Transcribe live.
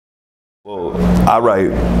Well, I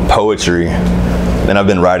write poetry, and I've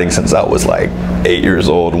been writing since I was like 8 years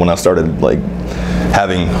old when I started like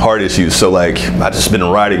having heart issues. So like I just been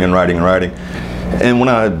writing and writing and writing. And when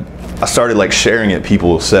I started like sharing it,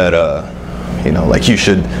 people said, you know, like you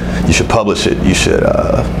should publish it. You should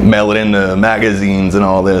mail it into magazines and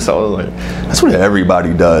all this. I was like, that's what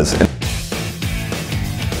everybody does.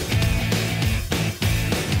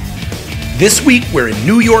 This week, we're in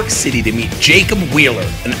New York City to meet Jacob Wheeler,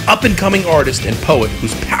 an up-and-coming artist and poet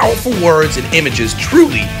whose powerful words and images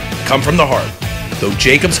truly come from the heart, though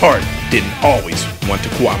Jacob's heart didn't always want to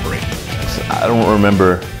cooperate. I don't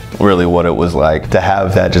remember really what it was like to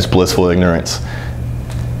have that just blissful ignorance,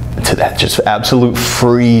 to that just absolute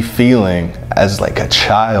free feeling as like a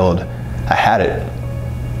child. I had it,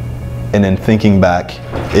 and then thinking back,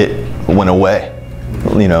 it went away.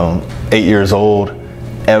 You know, 8 years old,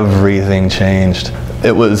 everything changed.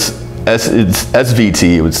 It was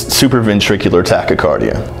SVT, it was supraventricular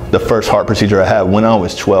tachycardia. The first heart procedure I had when I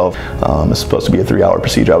was 12. It's supposed to be a 3-hour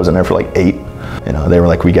procedure. I was in there for like 8. You know, they were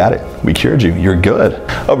like, we got it, we cured you, you're good.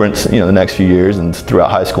 Over the next few years and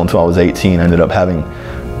throughout high school until I was 18, I ended up having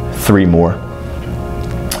 3 more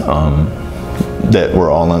that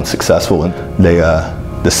were all unsuccessful. And they,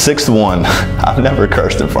 the 6th one, I've never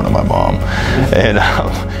cursed in front of my mom. And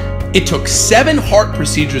it took 7 heart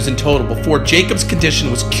procedures in total before Jacob's condition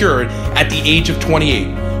was cured at the age of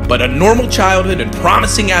 28. But a normal childhood and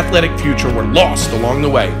promising athletic future were lost along the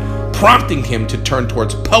way, prompting him to turn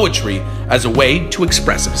towards poetry as a way to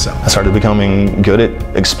express himself. I started becoming good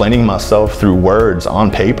at explaining myself through words on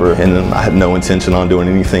paper, and then I had no intention on doing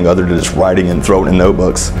anything other than just writing and throwing in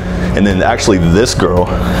notebooks. And then actually this girl,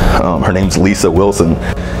 her name's Lisa Wilson,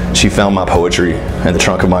 she found my poetry in the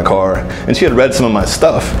trunk of my car, and she had read some of my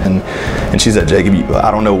stuff, and she said, Jacob,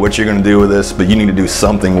 I don't know what you're gonna do with this, but you need to do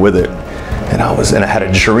something with it. And I had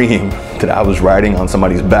a dream that I was riding on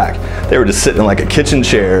somebody's back. They were just sitting in like a kitchen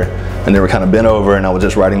chair, and they were kind of bent over, and I was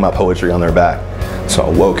just writing my poetry on their back. So I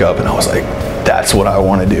woke up and I was like, that's what I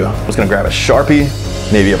want to do. I was gonna grab a Sharpie,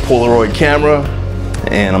 maybe a Polaroid camera,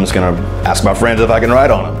 and I'm just gonna ask my friends if I can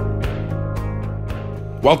write on them.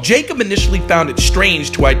 While Jacob initially found it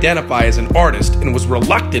strange to identify as an artist and was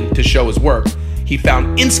reluctant to show his work, he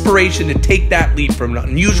found inspiration to take that leap from an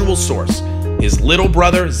unusual source: his little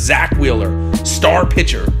brother, Zach Wheeler, star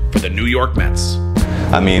pitcher for the New York Mets.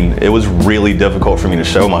 I mean, it was really difficult for me to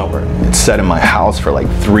show my work. It sat in my house for like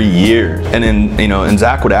 3 years. And then, and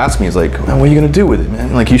Zach would ask me, he's like, what are you gonna do with it,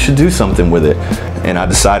 man? Like, you should do something with it. And I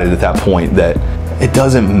decided at that point that it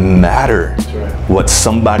doesn't matter what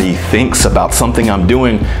somebody thinks about something I'm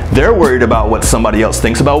doing. They're worried about what somebody else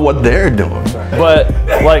thinks about what they're doing. But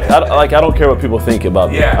I don't care what people think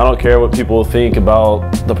about me. I don't care what people think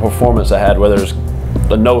about the performance I had, whether it's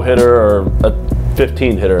a no-hitter or a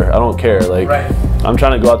 15-hitter. I don't care. Like, I'm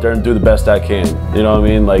trying to go out there and do the best I can. You know what I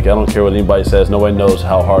mean? Like, I don't care what anybody says. Nobody knows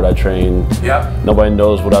how hard I train. Nobody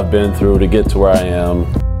knows what I've been through to get to where I am.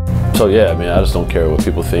 So yeah, I mean, I just don't care what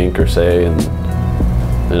people think or say. And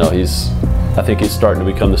I think he's starting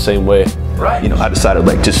to become the same way. I decided,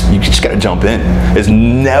 like, you just gotta jump in. It's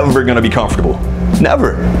never gonna be comfortable.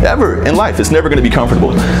 Never, ever in life, it's never gonna be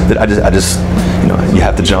comfortable. That I just, you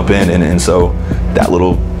have to jump in, and so that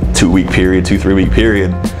little 2-week period, 2-3 week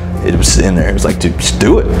period, it was in there. It was like, dude, just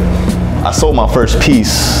do it. I sold my first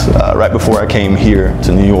piece right before I came here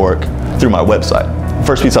to New York through my website.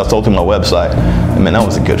 First piece I sold through my website, and man, that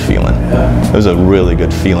was a good feeling. It was a really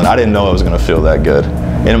good feeling. I didn't know I was gonna feel that good.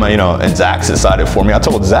 And Zach decided for me. I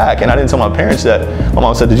told Zach, and I didn't tell my parents that. My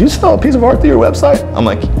mom said, did you sell a piece of art through your website? I'm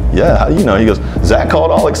like, yeah, how do you know? He goes, Zach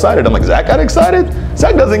called all excited. I'm like, Zach got excited?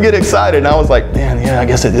 Zach doesn't get excited. And I was like, man, yeah, I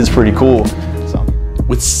guess it is pretty cool. So.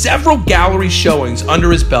 With several gallery showings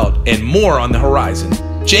under his belt and more on the horizon,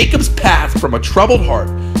 Jacob's path from a troubled heart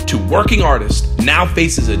to working artist now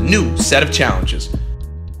faces a new set of challenges.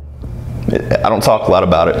 I don't talk a lot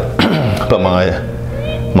about it, but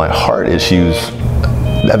my heart issues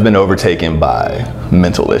have been overtaken by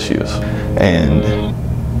mental issues. And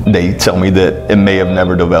they tell me that it may have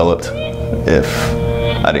never developed if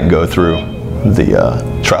I didn't go through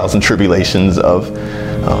the trials and tribulations of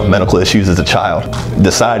medical issues as a child.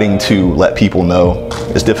 Deciding to let people know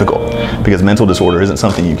is difficult because mental disorder isn't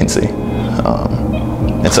something you can see.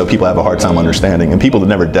 And so people have a hard time understanding, and people that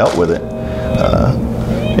never dealt with it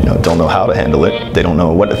don't know how to handle it. They don't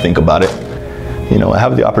know what to think about it. I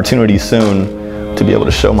have the opportunity soon to be able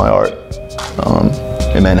to show my art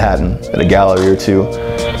in Manhattan at a gallery or 2.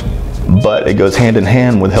 But it goes hand in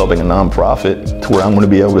hand with helping a nonprofit to where I'm going to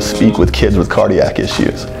be able to speak with kids with cardiac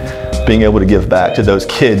issues. Being able to give back to those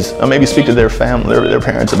kids, or maybe speak to their family, their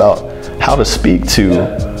parents about how to speak to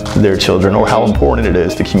their children, or how important it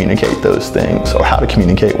is to communicate those things, or how to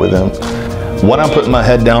communicate with them. What I'm putting my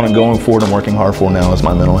head down and going forward and working hard for now is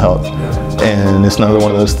my mental health. And it's another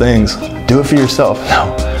one of those things, do it for yourself.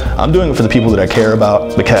 No, I'm doing it for the people that I care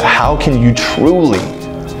about, because how can you truly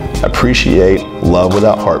appreciate love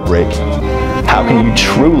without heartbreak? How can you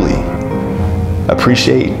truly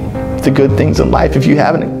appreciate the good things in life if you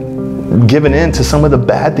haven't given in to some of the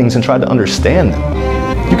bad things and tried to understand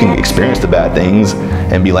them? You can experience the bad things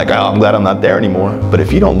and be like, oh, I'm glad I'm not there anymore. But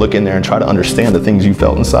if you don't look in there and try to understand the things you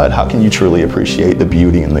felt inside, how can you truly appreciate the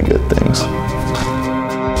beauty and the good things?